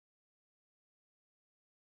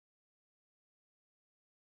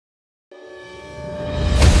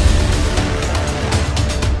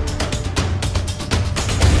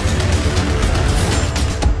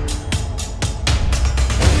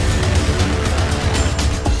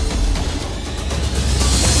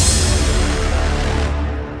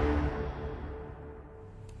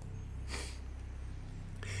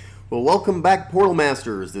Well, welcome back, Portal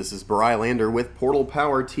Masters. This is Lander with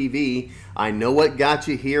PortalPowerTV. I know what got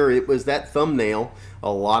you here. It was that thumbnail. A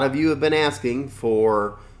lot of you have been asking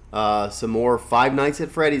for some more Five Nights at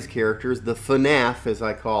Freddy's characters, the FNAF as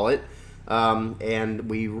I call it. And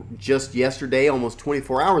we just yesterday, almost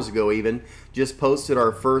 24 hours ago even, just posted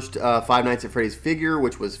our first Five Nights at Freddy's figure,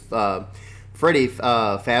 which was Freddy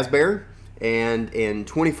Fazbear. And in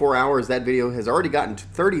 24 hours, that video has already gotten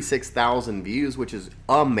 36,000 views, which is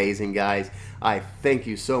amazing, guys. I thank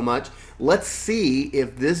you so much. Let's see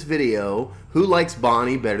if this video, who likes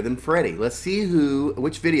Bonnie better than Freddy? Let's see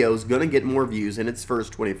which video is going to get more views in its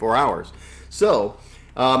first 24 hours. So,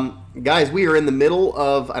 guys, we are in the middle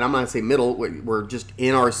of, and I'm not going to say middle, we're just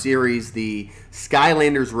in our series, the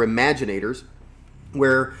Skylanders RE-MAGINators,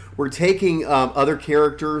 where we're taking other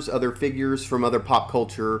characters, other figures from other pop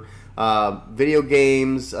culture, video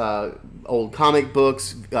games, old comic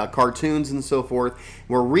books, cartoons, and so forth.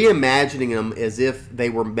 We're reimagining them as if they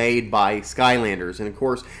were made by Skylanders. And of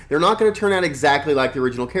course, they're not going to turn out exactly like the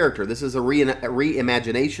original character. This is a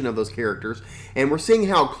reimagination of those characters. And we're seeing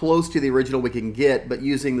how close to the original we can get, but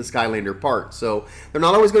using the Skylander parts. So they're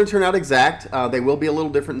not always going to turn out exact. They will be a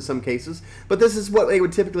little different in some cases. But this is what they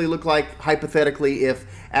would typically look like, hypothetically, if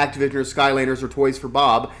Activision or Skylanders or Toys for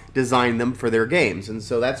Bob designed them for their games. And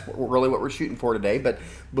so that's really what we're shooting for today. But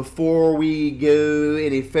before we go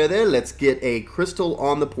any further, let's get a crystal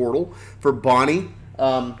on the portal. For Bonnie,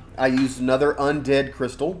 I used another undead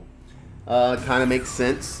crystal. Kind of makes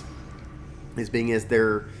sense, as being as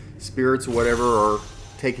their spirits or whatever are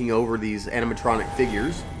taking over these animatronic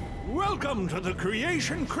figures. Welcome to the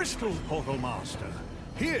Creation Crystal, Portal Master.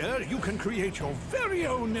 Here you can create your very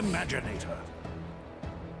own Imaginator.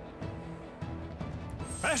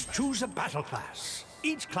 First, choose a battle class.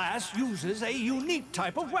 Each class uses a unique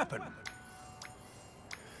type of weapon.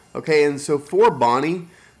 Okay, and so for Bonnie,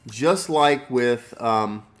 just like with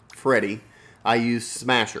Freddy, I use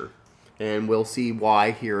Smasher. And we'll see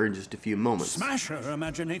why here in just a few moments. Smasher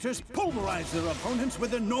Imaginators pulverize their opponents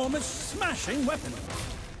with enormous smashing weapons.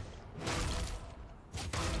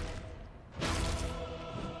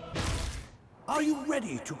 Are you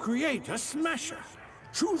ready to create a Smasher?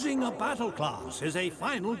 Choosing a battle class is a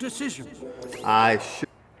final decision. I should.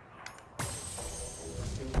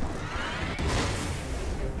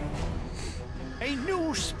 A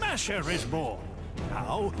new Smasher is born.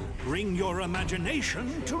 Now, bring your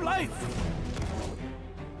imagination to life.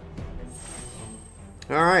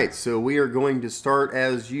 Alright, so we are going to start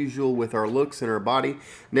as usual with our looks and our body.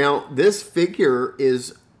 Now, this figure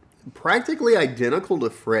is practically identical to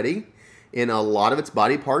Freddy in a lot of its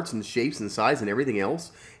body parts and shapes and size and everything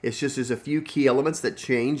else. It's just there's a few key elements that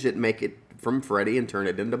change that make it from Freddy and turn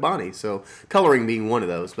it into Bonnie. So coloring being one of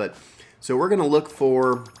those. But so we're going to look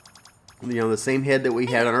for, you know, the same head that we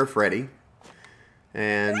had on our Freddy.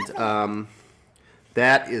 And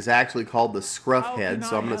that is actually called the scruff head.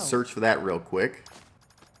 So I'm going to search for that real quick.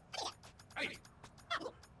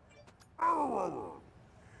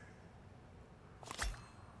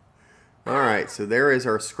 Alright, so there is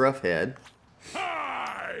our scruff head.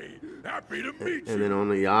 Hi! Happy to meet you! And then on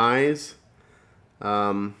the eyes,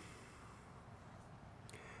 I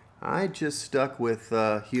just stuck with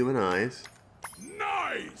human eyes.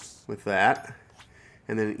 Nice! With that.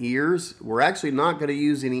 And then ears, we're actually not going to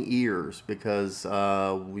use any ears because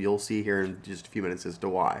you'll see here in just a few minutes as to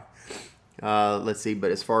why. Let's see,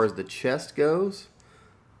 but as far as the chest goes,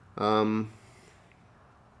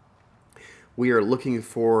 we are looking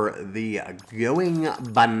for the Going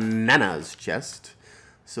Bananas chest.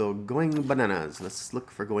 So, Going Bananas. Let's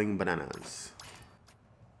look for Going Bananas.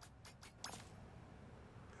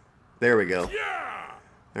 There we go. Yeah!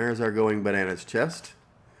 There's our Going Bananas chest.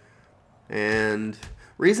 And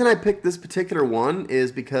reason I picked this particular one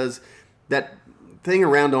is because that thing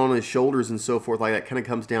around on his shoulders and so forth like that kind of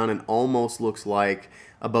comes down and almost looks like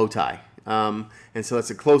a bow tie. And so that's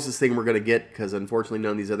the closest thing we're going to get because unfortunately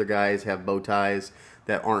none of these other guys have bow ties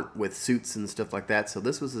that aren't with suits and stuff like that. So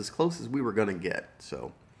this was as close as we were going to get.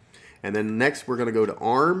 So, and then next we're going to go to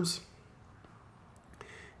arms.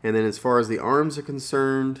 And then as far as the arms are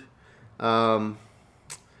concerned,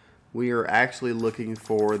 we are actually looking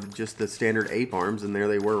for just the standard ape arms, and there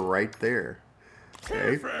they were right there.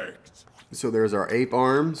 Okay. Perfect. So there's our ape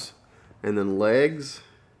arms, and then legs.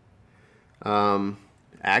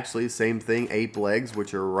 Actually, same thing, ape legs,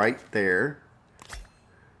 which are right there.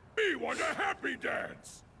 We want a happy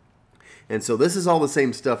dance. And so this is all the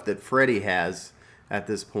same stuff that Freddy has at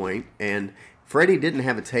this point. And Freddy didn't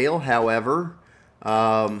have a tail, however,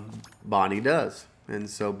 Bonnie does. And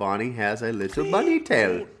so Bonnie has a little bunny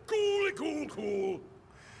tail. Cool.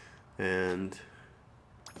 And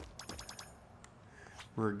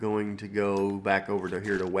we're going to go back over to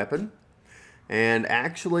here to weapon. And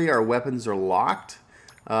actually our weapons are locked.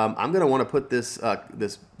 I'm going to want to put this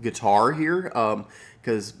this guitar here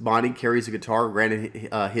because Bonnie carries a guitar.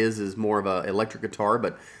 Granted, his is more of an electric guitar,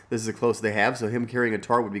 but this is the closest they have, so him carrying a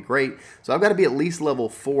guitar would be great. So I've got to be at least level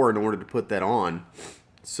 4 in order to put that on.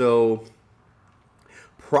 So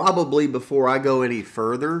probably before I go any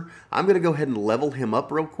further, I'm going to go ahead and level him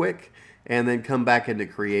up real quick and then come back into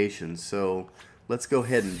creation. So let's go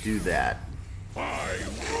ahead and do that. I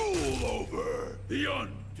rule over the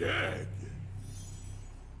undead.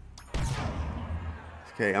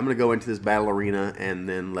 Okay, I'm going to go into this battle arena and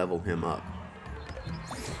then level him up.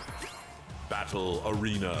 Battle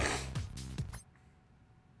arena.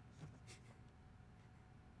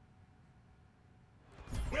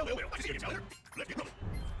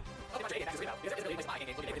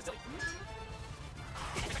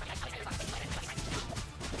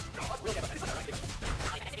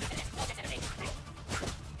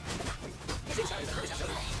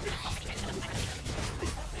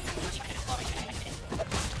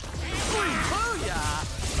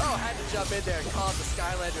 Oh, had to jump in there and call it the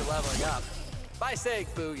Skylander leveling up. By saying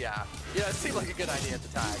booyah, you know, it seemed like a good idea at the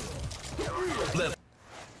time.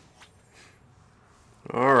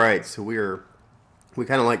 Alright, so we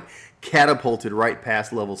kind of like catapulted right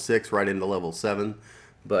past level 6, right into level 7.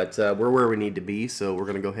 But we're where we need to be, so we're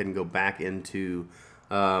going to go ahead and go back into...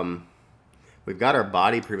 we've got our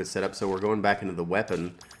body pretty much set up, so we're going back into the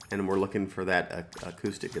weapon, and we're looking for that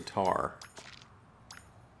acoustic guitar.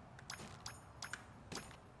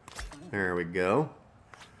 There we go.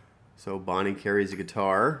 So Bonnie carries a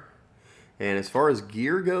guitar. And as far as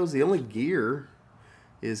gear goes, the only gear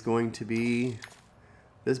is going to be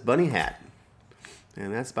this bunny hat.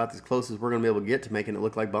 And that's about as close as we're going to be able to get to making it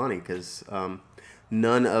look like Bonnie, because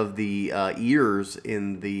none of the ears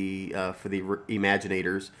in the for the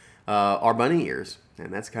Imaginators are bunny ears.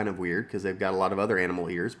 And that's kind of weird, because they've got a lot of other animal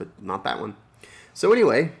ears, but not that one. So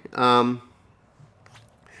anyway, we're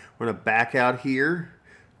going to back out here.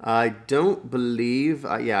 I don't believe,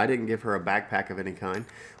 yeah, I didn't give her a backpack of any kind,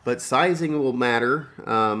 but sizing will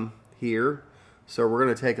matter here. So we're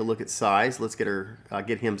going to take a look at size. Let's get her,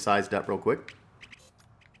 get him sized up real quick.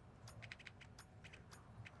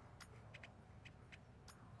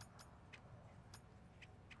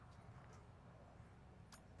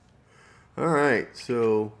 All right,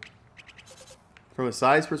 so from a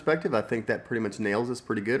size perspective, I think that pretty much nails us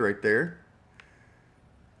pretty good right there.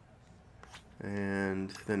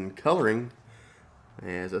 And then coloring,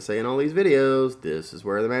 as I say in all these videos, this is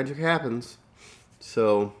where the magic happens.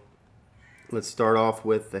 So let's start off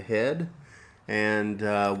with the head, and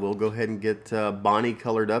we'll go ahead and get Bonnie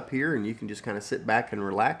colored up here, and you can just kind of sit back and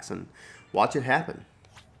relax and watch it happen.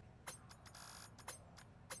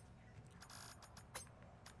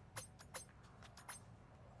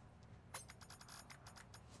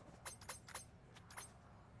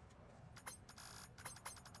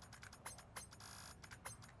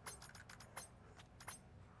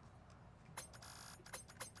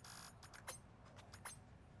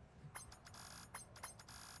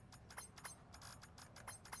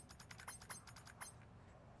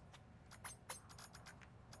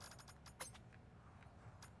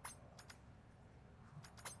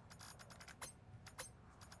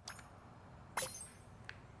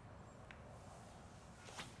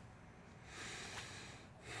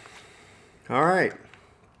 All right,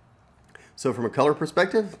 so from a color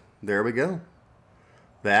perspective, there we go.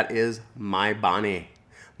 That is my Bonnie.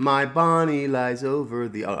 My Bonnie lies over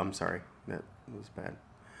the... Oh, I'm sorry. That was bad.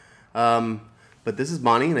 But this is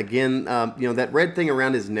Bonnie, and again, you know, that red thing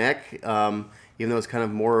around his neck, even though it's kind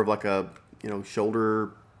of more of like a, you know,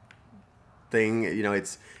 shoulder thing, you know,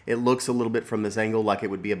 it looks a little bit from this angle like it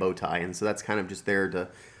would be a bow tie, and so that's kind of just there to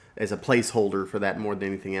as a placeholder for that more than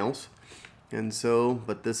anything else. And so,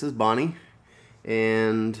 but this is Bonnie.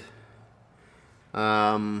 And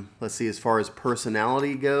let's see, as far as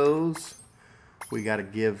personality goes, we got to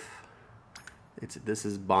give, this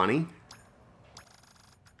is Bonnie.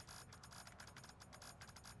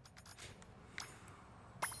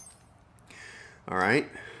 All right.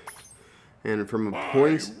 And from a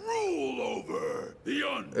voice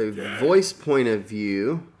point of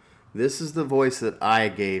view, this is the voice that I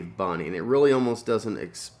gave Bonnie, and it really almost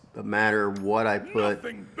doesn't matter what I put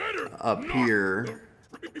up here.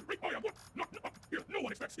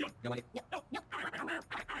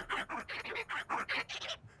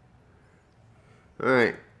 All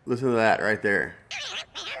right, listen to that right there.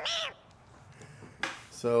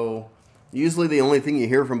 So usually the only thing you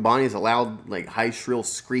hear from Bonnie is a loud, like, high, shrill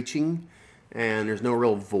screeching, and there's no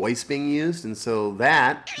real voice being used, and so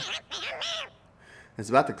that It's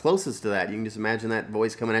about the closest to that. You can just imagine that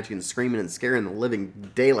voice coming at you and screaming and scaring the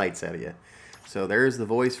living daylights out of you. So there's the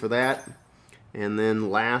voice for that. And then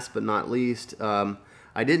last but not least, I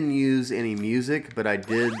didn't use any music, but I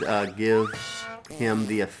did give him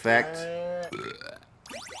the effect.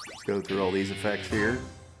 Let's go through all these effects here.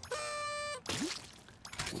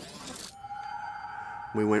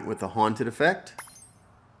 We went with the haunted effect.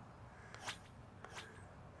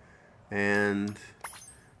 And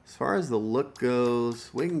as far as the look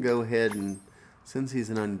goes, we can go ahead and, since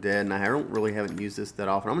he's an undead, and I haven't used this that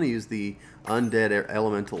often, I'm going to use the undead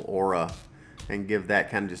elemental aura and give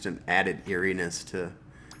that kind of just an added eeriness to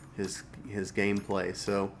his gameplay.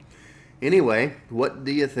 So anyway, what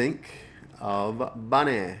do you think of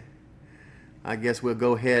Bunny? I guess we'll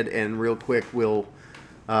go ahead and real quick we'll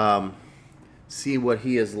see what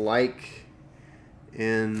he is like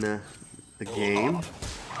in the game.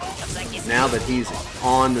 Now that he's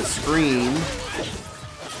on the screen,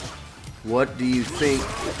 what do you think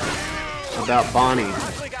about Bonnie?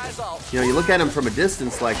 You know, you look at him from a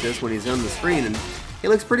distance like this when he's on the screen, and he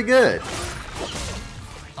looks pretty good.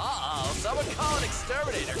 Uh-oh, someone call an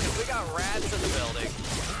exterminator, because we got rats in the building.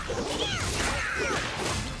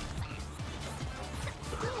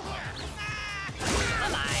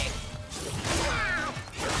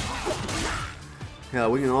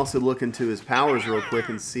 We can also look into his powers real quick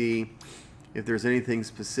and see if there's anything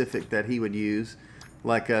specific that he would use,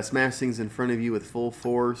 like smash things in front of you with full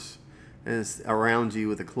force and around you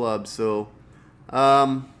with a club. So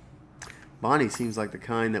Bonnie seems like the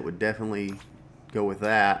kind that would definitely go with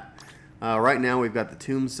that. Right now we've got the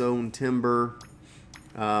tombstone timber,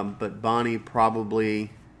 but Bonnie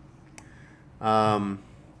probably turn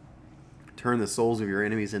the souls of your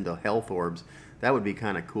enemies into health orbs. That would be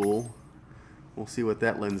kind of cool. We'll see what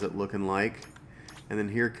that ends up looking like. And then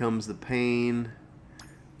here comes the pain.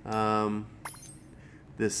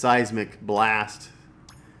 This seismic blast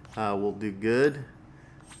will do good.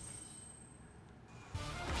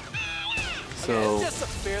 So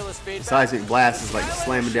seismic blast is like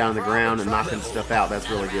slamming down on the ground and knocking stuff out. That's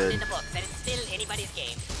really good.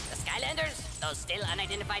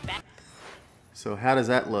 So how does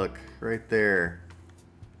that look right there?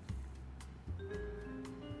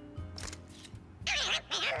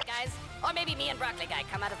 Or maybe me and Broccoli Guy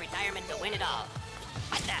come out of retirement to win it all.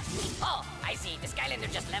 What the? Oh, I see. The Skylander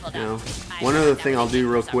just leveled up. One other thing I'll do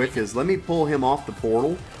real quick is let me pull him off the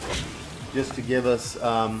portal just to give us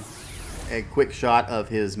a quick shot of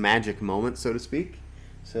his magic moment, so to speak.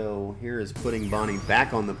 So here is putting Bonnie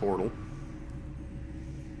back on the portal.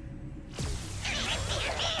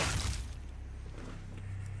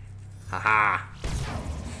 Haha.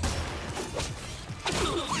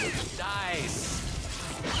 Nice.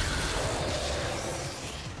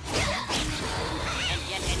 And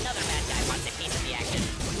yet another bad guy wants a piece of the action.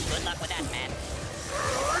 Good luck with that, man.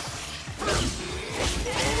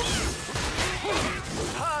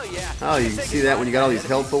 Oh yeah. Oh, you can see that when you got all these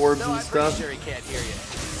health orbs and stuff. Sure he can't hear you.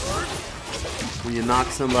 When you knock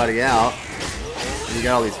somebody out, and you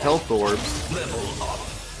got all these health orbs,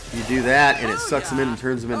 you do that, and it sucks them in and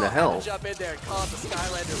turns them into health. Jump in there and call it the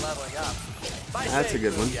Skylander leveling up. That's a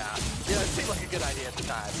good one. Yeah, it seemed like a good idea at the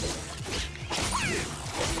time.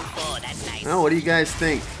 Oh, that's nice. Well, what do you guys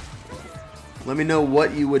think? Let me know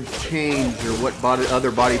what you would change or what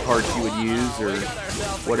other body parts you would use or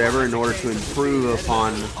whatever in order to improve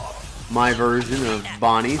upon my version of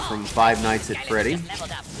Bonnie from Five Nights at Freddy.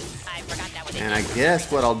 And I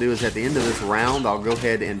guess what I'll do is at the end of this round, I'll go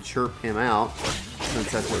ahead and chirp him out,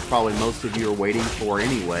 since that's what probably most of you are waiting for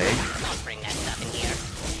anyway. Don't bring that stuff in here.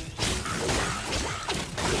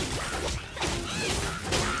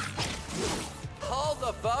 Hold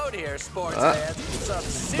the boat here, sports fans. Some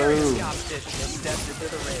serious competition has stepped into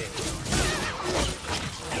the ring.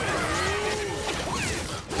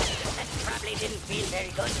 That probably didn't feel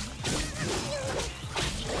very good.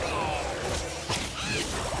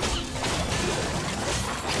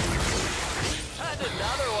 And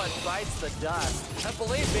another one bites the dust. And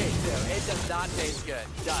believe me, too, it does not taste good.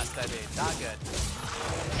 Dust, I mean, not good.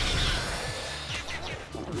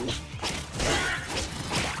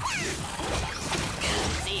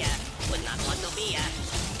 See ya. Would not want to be ya.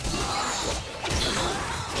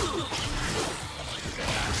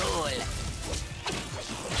 Cool.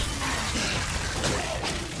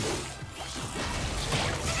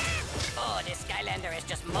 Oh, this Skylander is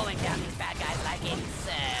just mowing down these bad guys like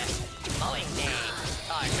it's mowing day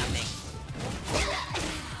or something.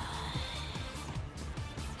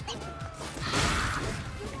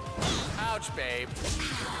 Ouch, babe.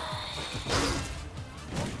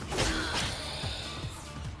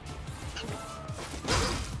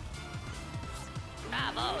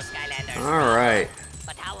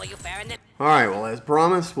 are you faring then? All right, well, as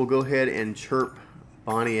promised, we'll go ahead and chirp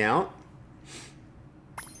Bonnie out.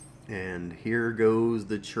 And here goes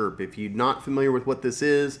the chirp. If you're not familiar with what this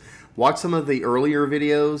is, watch some of the earlier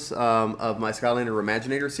videos of my Skylanders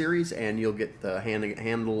RE-MAGINATOR series, and you'll get the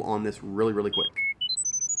handle on this really, really quick.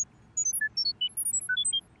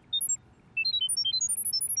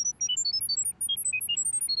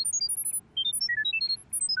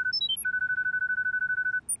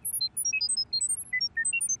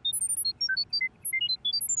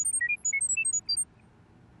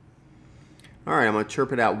 All right, I'm going to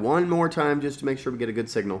chirp it out one more time just to make sure we get a good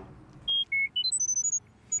signal.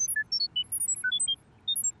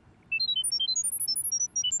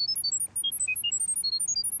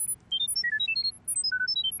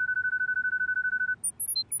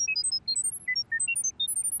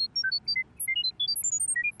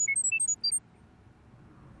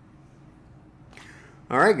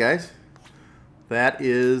 All right, guys. That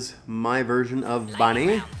is my version of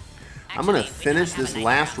Bonnie. I'm going to finish this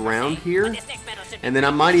last round here, and then I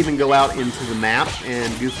might even go out into the map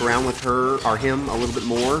and goof around with her or him a little bit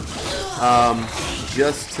more,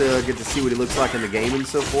 just to get to see what he looks like in the game and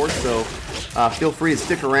so forth. So feel free to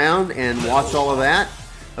stick around and watch all of that.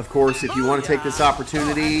 Of course, if you want to take this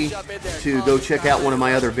opportunity to go check out one of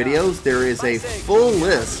my other videos, there is a full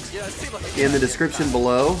list in the description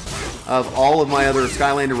below of all of my other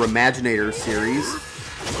Skylanders RE-MAGINATORS series.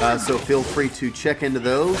 So feel free to check into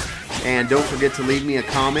those. And don't forget to leave me a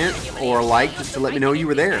comment or a like just to let me know you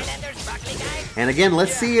were there. And again,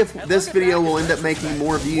 let's see if this video will end up making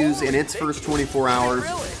more views in its first 24 hours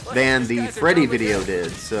than the Freddy video did.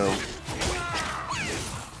 So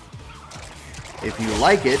if you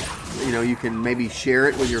like it, you know, you can maybe share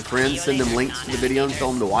it with your friends, send them links to the video and tell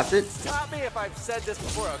them to watch it.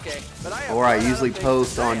 Or I usually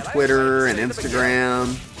post on Twitter and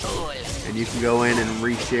Instagram, and you can go in and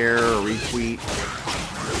reshare or retweet.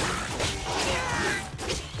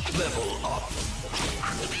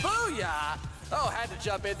 Oh, had to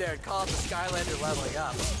jump in there and call it the Skylander leveling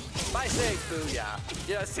up. By saying booyah,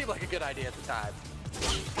 you know, it seemed like a good idea at the time.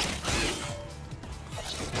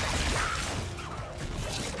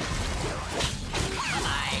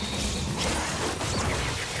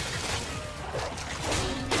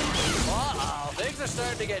 Uh-oh, things are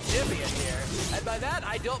starting to get chippy in here. And by that,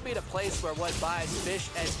 I don't mean a place where one buys fish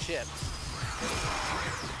and chips.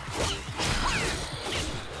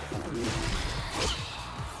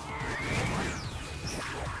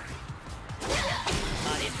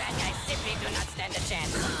 These bad guys simply do not stand a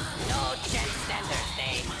chance. No chance standers,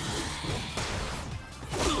 they.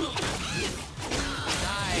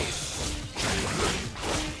 Nice.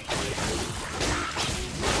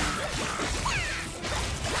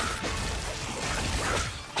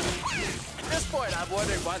 At this point, I'm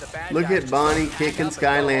wondering why the bad Look guys at Bonnie kicking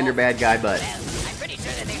Skylander bad guy butt. Well, I'm pretty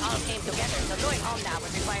sure that they all came together, so going home now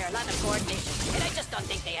would require a lot of coordination, and I just don't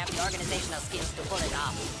think they have the organizational skills to pull it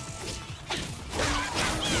off.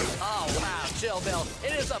 Oh, wow, chill, Bill.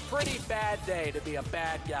 It is a pretty bad day to be a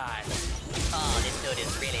bad guy. Oh, this dude is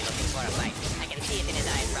really looking for a fight. I can see it in his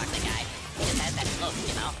eyes, Broccoli guy. He just has that look,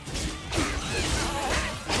 you know?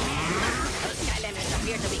 Those Skylanders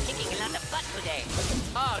appear to be kicking a lot of butt today.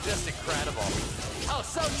 Oh, just incredible. Oh,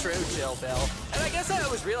 so true, chill, Bill. And I guess I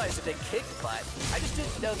always realized that they kicked butt. I just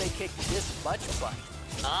didn't know they kicked this much butt.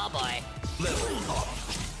 Oh, boy.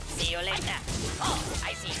 See you later. Oh,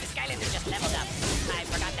 I see. The Skylanders just leveled up. I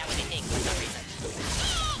forgot that was a thing for some reason.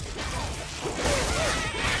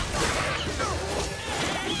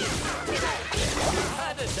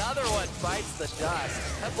 And another one bites the dust.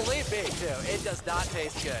 And believe me, too, it does not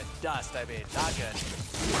taste good. Dust, I mean, not good.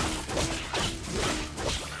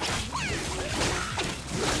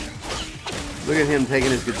 Look at him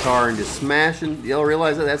taking his guitar and just smashing. Y'all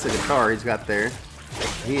realize that that's a guitar he's got there.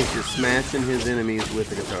 He is just smashing his enemies with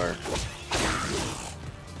the guitar.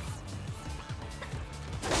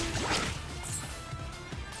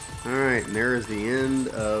 Alright, and there is the end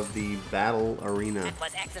of the battle arena. That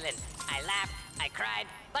was excellent. I laughed, I cried,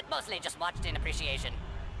 but mostly just watched in appreciation.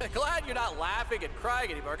 Glad you're not laughing and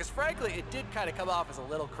crying anymore, because frankly, it did kind of come off as a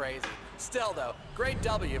little crazy. Still, though, great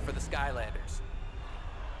W for the Skylanders.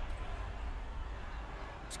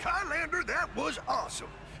 Skylander, that was awesome.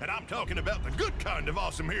 And I'm talking about the good kind of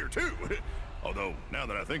awesome here, too. Although, now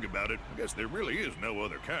that I think about it, I guess there really is no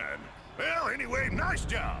other kind. Well, anyway, nice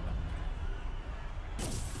job.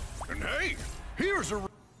 And hey, here's a...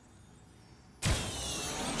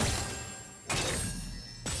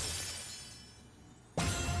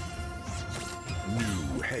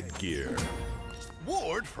 New headgear.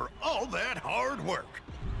 Reward for all that hard work.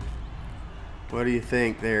 What do you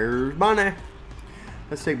think? There's Bonnie.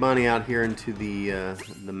 Let's take Bonnie out here into the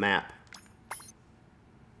map.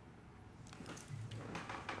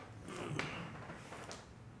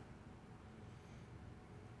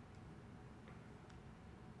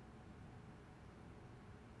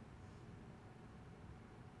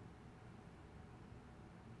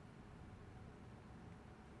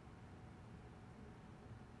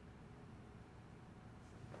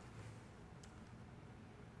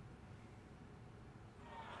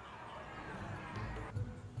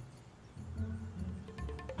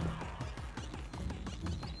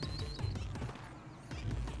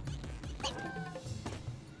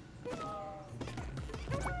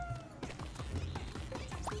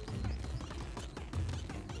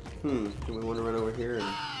 Do we want to run over here and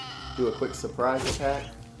do a quick surprise attack?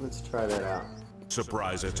 Let's try that out.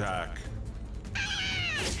 Surprise attack.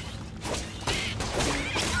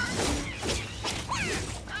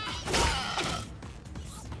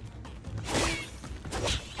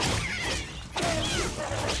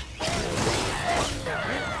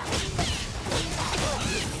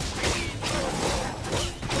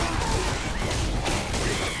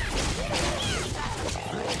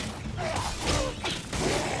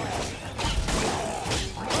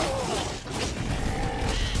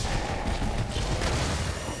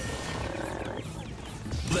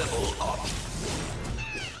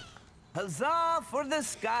 Huzzah for the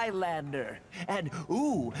Skylander! And,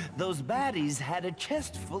 ooh, those baddies had a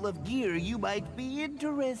chest full of gear you might be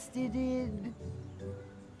interested in.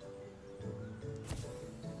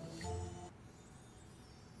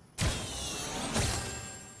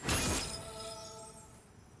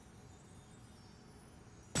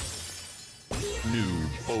 New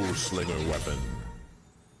bow slinger weapon.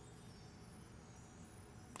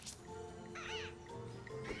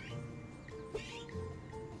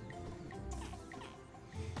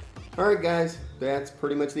 Alright guys, that's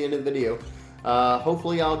pretty much the end of the video.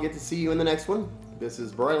 Hopefully I'll get to see you in the next one. This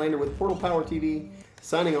is PortalPowerTV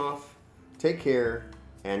signing off. Take care,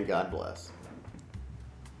 and God bless.